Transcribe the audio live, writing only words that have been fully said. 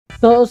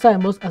Todos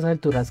sabemos a esas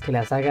alturas que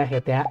la saga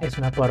GTA es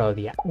una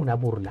parodia, una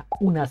burla,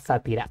 una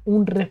sátira,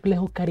 un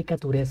reflejo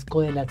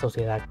caricaturesco de la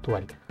sociedad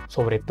actual,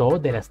 sobre todo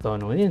de la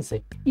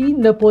estadounidense. Y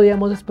no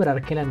podíamos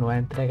esperar que la nueva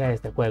entrega de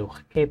este juego,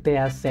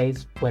 GTA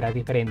 6, fuera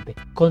diferente.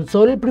 Con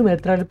solo el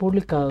primer trailer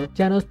publicado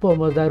ya nos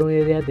podemos dar una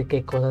idea de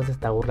qué cosas se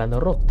está burlando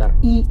Rockstar.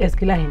 Y es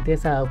que la gente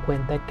se ha dado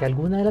cuenta que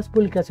algunas de las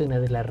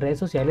publicaciones de las redes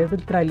sociales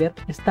del tráiler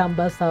están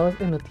basadas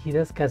en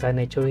noticias que se han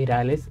hecho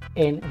virales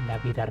en la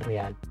vida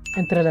real.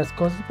 Entre las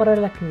cosas para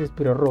las que se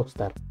inspiró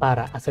Rockstar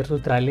para hacer su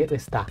tráiler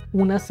está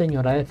una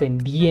señora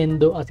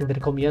defendiendo, así entre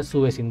comillas,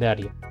 su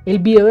vecindario. El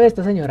video de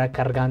esta señora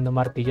cargando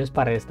martillos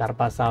parece estar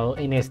basado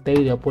en este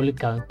video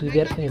publicado en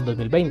Twitter en el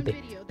 2020,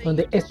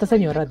 donde esta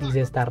señora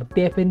dice estar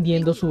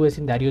defendiendo su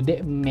vecindario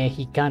de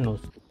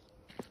mexicanos.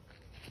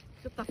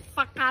 Get the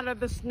fuck out of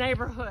this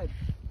neighborhood,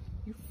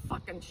 you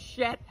fucking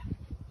shit.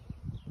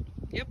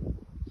 Yep.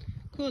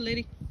 Cool,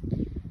 lady.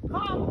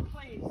 Call,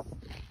 please.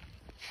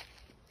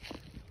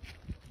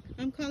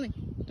 I'm calling.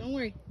 Don't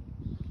worry.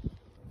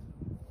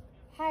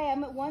 Hi,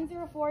 I'm at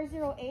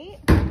 10408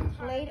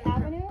 Glade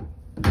Avenue.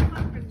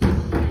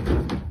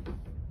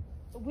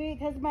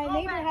 Because my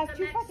neighbor has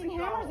two fucking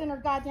hammers in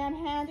her goddamn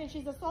hand and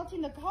she's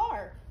assaulting the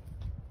car.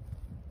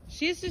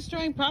 She's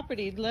destroying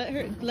property.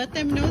 Let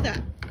them know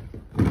that.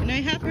 And I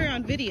have her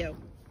on video.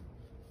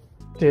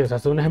 Sí, o sea,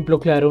 es un ejemplo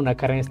claro de una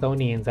cara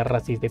estadounidense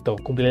racista y todo,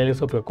 cumplir el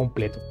exopio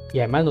completo. Y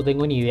además no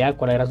tengo ni idea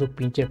cuál era su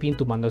pinche fin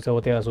tomando ese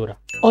bote de basura.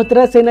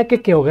 Otra escena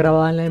que quedó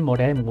grabada en la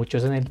memoria de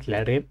muchos en el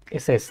trailer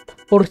es esta,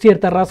 por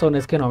ciertas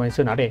razones que no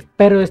mencionaré.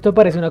 Pero esto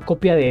parece una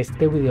copia de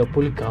este video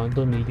publicado en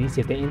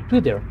 2017 en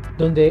Twitter,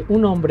 donde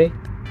un hombre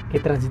que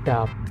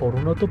transitaba por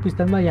una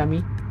autopista en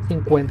Miami se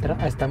encuentra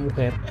a esta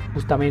mujer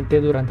justamente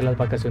durante las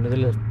vacaciones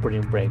del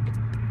Spring Break.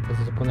 Eso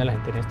se supone la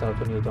gente en Estados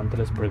Unidos durante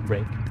el Spring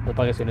Break, las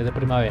vacaciones de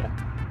primavera.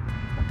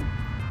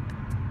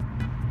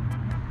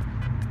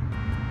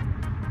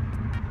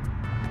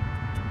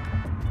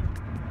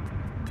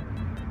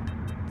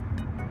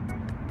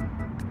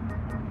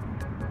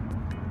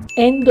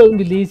 En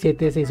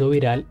 2017 se hizo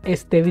viral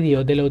este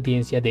video de la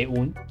audiencia de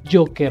un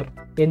Joker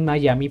en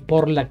Miami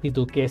por la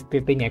actitud que este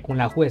tenía con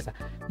la jueza,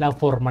 la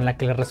forma en la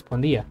que le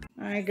respondía.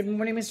 All right, good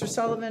morning, Mr.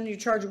 Sullivan. You're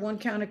charged with one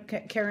count of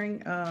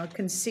carrying a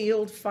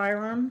concealed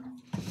firearm.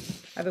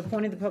 I've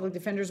appointed the Public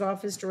Defender's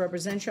Office to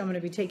represent you. I'm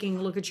going to be taking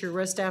a look at your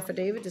arrest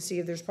affidavit to see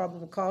if there's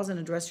probable cause and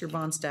address your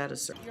bond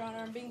status, sir. Your Honor,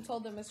 I'm being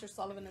told that Mr.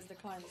 Sullivan is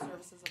declining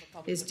services of a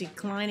public Is defender.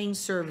 declining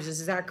services.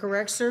 Is that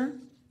correct, sir?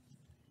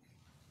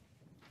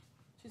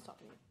 She's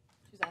talking to you.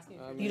 She's asking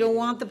you. You don't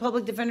want the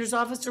Public Defender's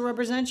Office to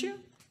represent you?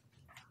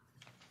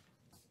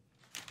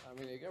 I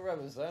mean, you can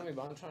represent me,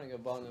 but I'm trying to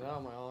get bonded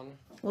out, my honor.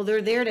 Well,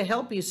 they're there to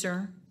help you,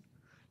 sir.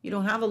 You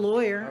don't have a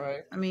lawyer. All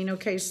right. I mean,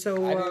 okay,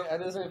 so...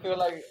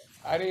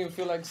 I didn't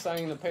feel like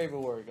signing the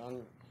paperwork.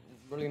 I'm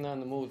really not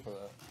in the mood for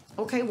that.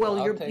 Okay, well,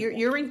 I'll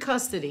you're in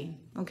custody,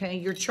 okay?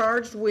 You're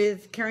charged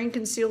with carrying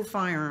concealed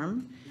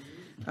firearm,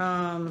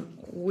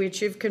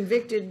 which if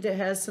convicted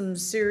has some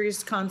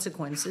serious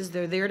consequences.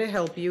 They're there to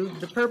help you.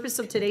 The purpose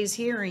of today's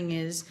hearing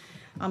is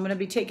I'm going to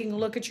be taking a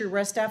look at your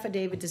arrest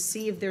affidavit to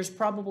see if there's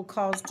probable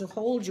cause to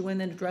hold you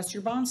and then address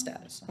your bond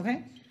status,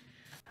 okay?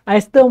 A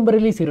este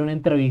hombre le hicieron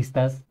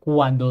entrevistas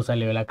cuando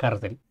salió de la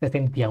cárcel. Se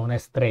sentía una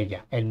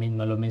estrella, él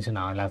mismo lo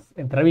mencionaba en las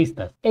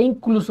entrevistas. E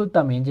incluso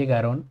también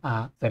llegaron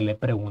a hacerle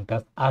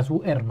preguntas a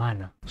su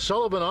hermana.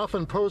 Sullivan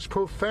often posts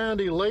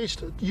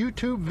profanity-laced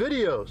YouTube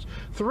videos,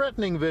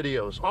 threatening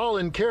videos, all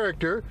in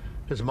character.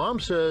 His mom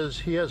says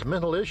he has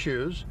mental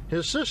issues.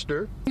 His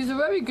sister... He's a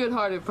very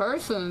good-hearted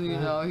person, you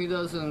know. He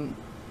doesn't,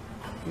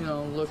 you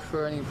know, look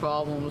for any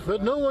problems.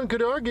 But no one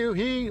could argue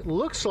he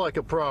looks like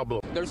a problem.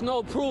 There's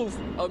no proof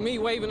of me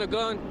waving a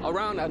gun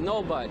around at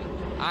nobody.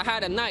 I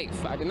had a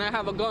knife. I did not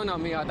have a gun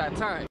on me at that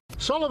time.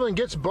 Sullivan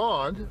gets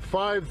bond,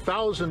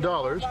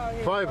 $5,000.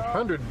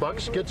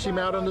 $500 gets him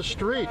out on the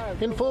street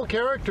in full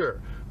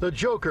character. The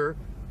Joker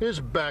is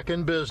back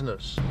in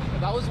business.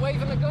 If I was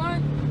waving a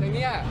gun, then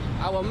yeah,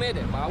 I will admit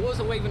it. But I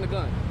wasn't waving a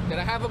gun. Did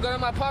I have a gun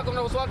in my pocket when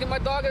I was walking my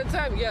dog at the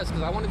time? Yes,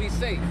 because I want to be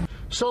safe.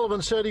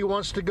 Sullivan said he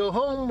wants to go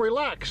home,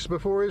 relax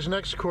before his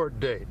next court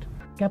date.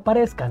 Que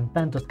aparezcan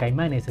tantos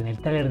caimanes en el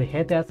trailer de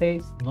GTA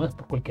 6 no es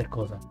por cualquier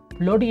cosa.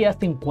 Florida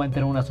se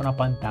encuentra en una zona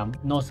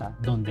pantanosa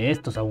donde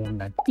estos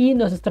abundan y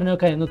no es extraño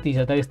que haya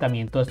noticias de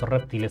avistamiento de estos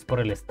reptiles por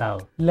el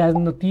estado. Las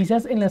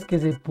noticias en las que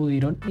se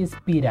pudieron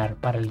inspirar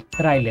para el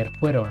tráiler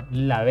fueron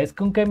la vez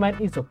que un caimán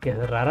hizo que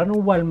cerraran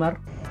un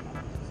Walmart,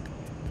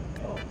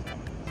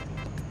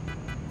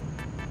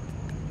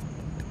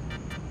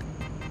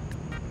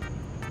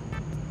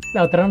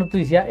 la otra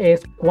noticia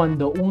es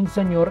cuando un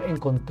señor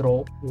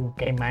encontró un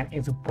caimán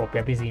en su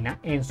propia piscina,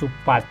 en su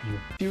patio.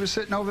 He was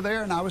sitting over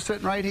there and I was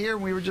sitting right here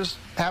and we were just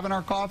having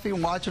our coffee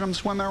and watching them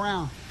swimming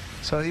around.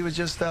 So he was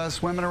just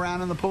swimming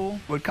around in the pool,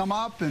 would come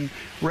up and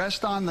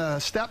rest on the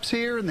steps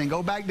here and then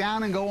go back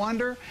down and go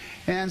under.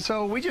 And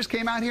so we just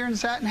came out here and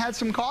sat and had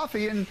some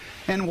coffee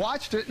and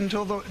watched it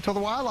until the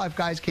wildlife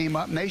guys came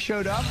up, and they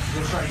showed up.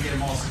 We'll try to get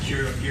him all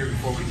secured up here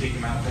before we take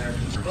him out there.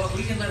 Well,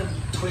 we can let him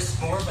twist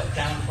more, but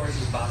down towards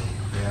his body.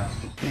 Yeah.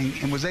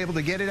 And was able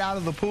to get it out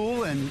of the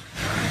pool and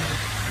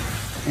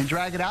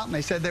drag it out, and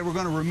they said they were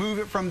going to remove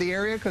it from the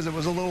area because it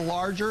was a little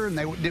larger and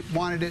they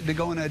wanted it to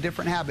go in a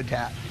different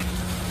habitat.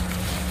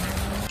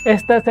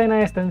 Esta escena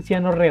de este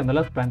anciano regando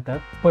las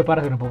plantas puede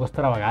parecer un poco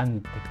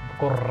extravagante, un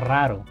poco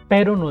raro,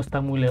 pero no está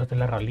muy lejos de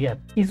la realidad.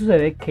 Y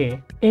sucede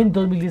que en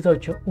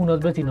 2018 unos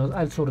vecinos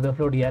al sur de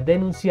Florida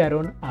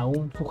denunciaron a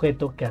un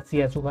sujeto que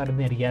hacía su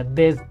jardinería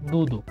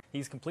desnudo.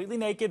 He's completely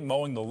naked,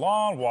 mowing the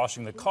lawn,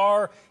 washing the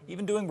car,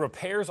 even doing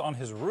repairs on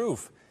his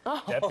roof.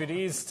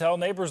 Deputies tell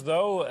neighbors,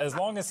 though, as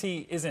long as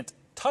he isn't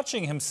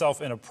touching himself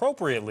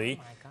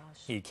inappropriately,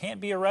 he can't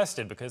be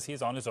arrested because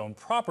he's on his own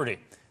property.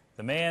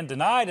 The man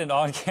denied an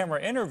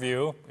on-camera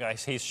interview.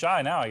 He's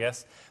shy now, I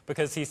guess,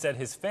 because he said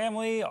his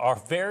family are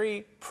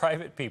very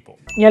private people.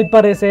 Y al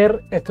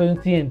parecer, estos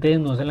incidentes de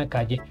desnudos en la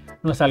calle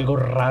no es algo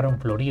raro en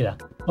Florida.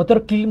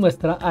 Otro clip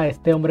muestra a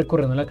este hombre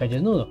corriendo en la calle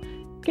desnudo,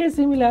 que es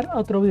similar a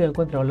otro video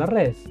encontrado en las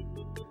redes.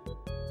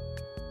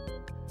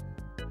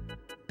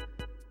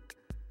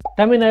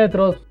 También hay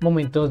otros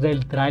momentos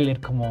del tráiler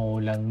como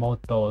las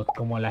motos,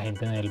 como la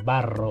gente en el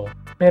barro,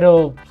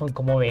 pero son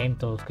como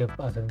eventos que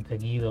pasan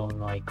seguido,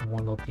 no hay como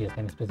noticias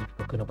en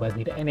específico que uno pueda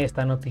decir en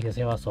esta noticia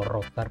se basó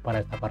Rockstar para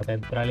esta parte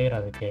del tráiler,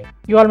 así que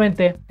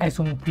igualmente es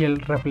un fiel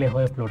reflejo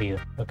de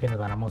Florida lo que nos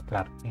van a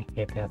mostrar en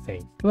GTA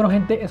 6. Y bueno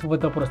gente, eso fue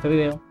todo por este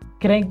video.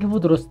 ¿Creen que en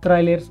futuros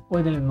trailers o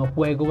en el mismo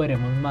juego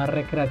veremos más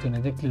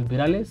recreaciones de clips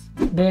virales?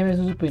 Déjenme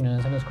sus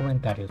opiniones en los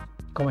comentarios.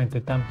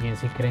 Comenten también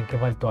si creen que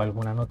faltó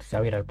alguna noticia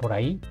viral por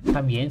ahí.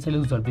 También si les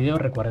gustó el video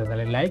recuerden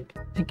darle like.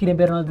 Si quieren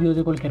ver más videos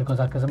de cualquier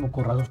cosa que se me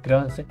ocurra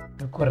suscríbanse.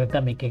 Recuerden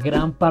también que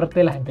gran parte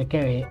de la gente que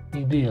ve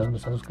mis videos no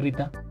está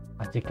suscrita.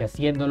 Así que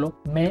haciéndolo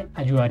me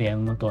ayudaría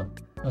un montón.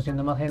 No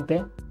siendo más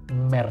gente,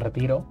 me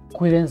retiro.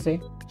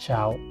 Cuídense.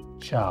 Chao,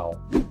 chao.